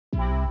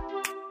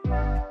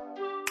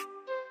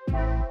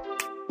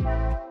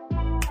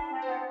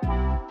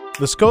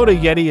The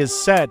Skoda Yeti is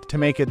set to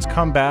make its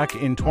comeback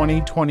in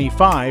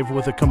 2025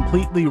 with a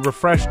completely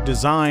refreshed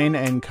design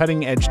and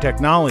cutting-edge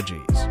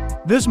technologies.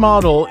 This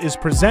model is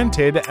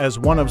presented as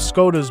one of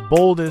Skoda's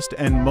boldest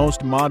and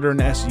most modern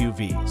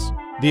SUVs.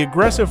 The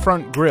aggressive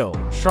front grille,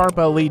 sharp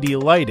LED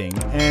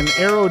lighting, and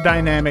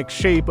aerodynamic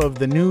shape of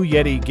the new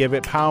Yeti give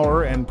it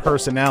power and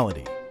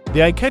personality.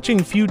 The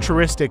eye-catching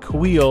futuristic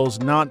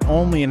wheels not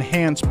only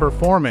enhance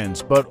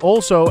performance but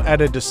also add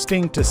a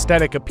distinct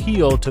aesthetic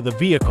appeal to the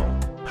vehicle.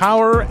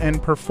 Power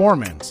and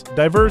performance,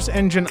 diverse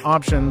engine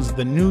options.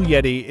 The new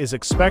Yeti is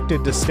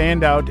expected to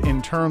stand out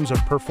in terms of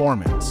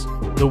performance.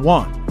 The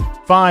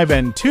 1.5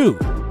 and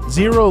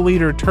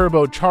 2.0-liter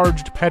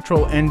turbocharged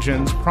petrol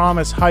engines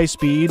promise high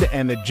speed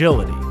and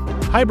agility.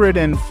 Hybrid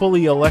and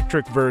fully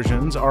electric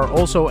versions are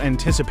also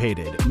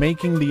anticipated,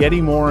 making the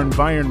Yeti more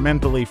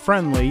environmentally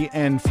friendly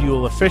and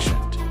fuel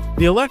efficient.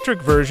 The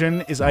electric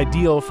version is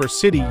ideal for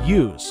city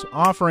use,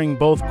 offering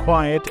both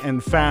quiet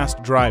and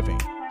fast driving.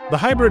 The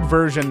hybrid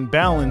version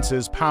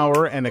balances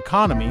power and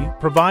economy,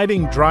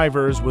 providing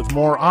drivers with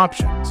more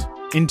options.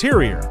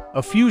 Interior,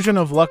 a fusion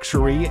of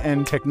luxury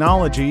and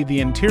technology.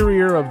 The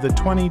interior of the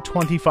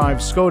 2025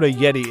 Skoda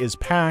Yeti is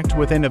packed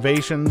with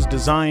innovations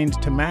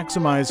designed to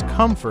maximize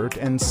comfort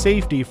and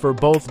safety for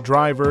both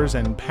drivers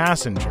and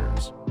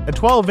passengers. A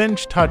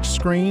 12-inch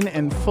touchscreen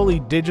and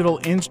fully digital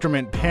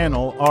instrument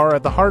panel are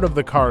at the heart of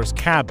the car's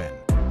cabin.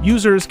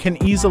 Users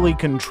can easily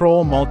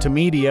control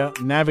multimedia,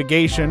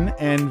 navigation,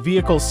 and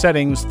vehicle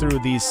settings through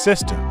these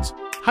systems.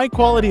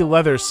 High-quality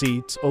leather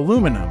seats,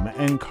 aluminum,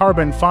 and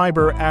carbon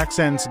fiber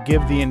accents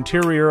give the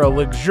interior a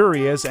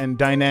luxurious and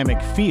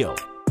dynamic feel.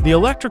 The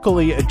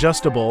electrically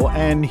adjustable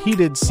and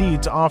heated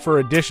seats offer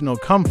additional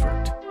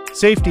comfort.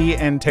 Safety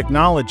and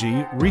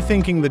technology,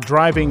 rethinking the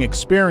driving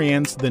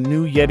experience. The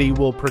new Yeti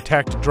will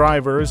protect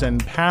drivers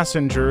and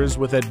passengers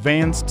with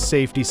advanced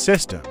safety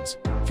systems.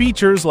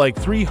 Features like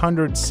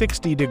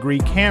 360-degree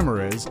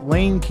cameras,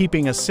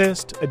 lane-keeping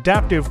assist,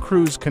 adaptive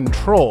cruise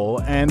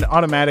control, and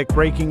automatic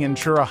braking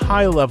ensure a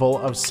high level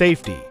of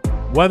safety.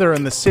 Whether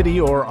in the city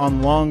or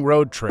on long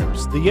road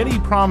trips, the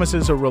Yeti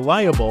promises a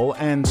reliable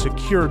and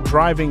secure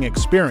driving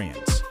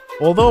experience.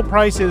 Although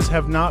prices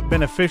have not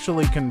been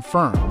officially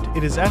confirmed,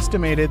 it is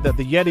estimated that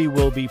the Yeti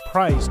will be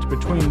priced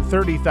between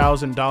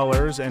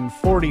 $30,000 and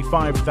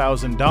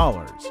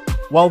 $45,000.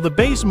 While the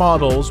base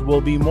models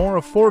will be more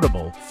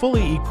affordable,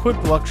 fully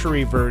equipped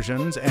luxury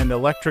versions and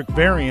electric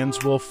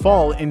variants will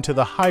fall into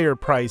the higher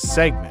price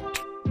segment.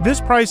 This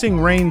pricing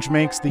range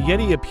makes the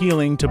Yeti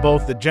appealing to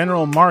both the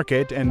general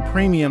market and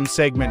premium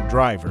segment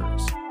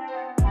drivers.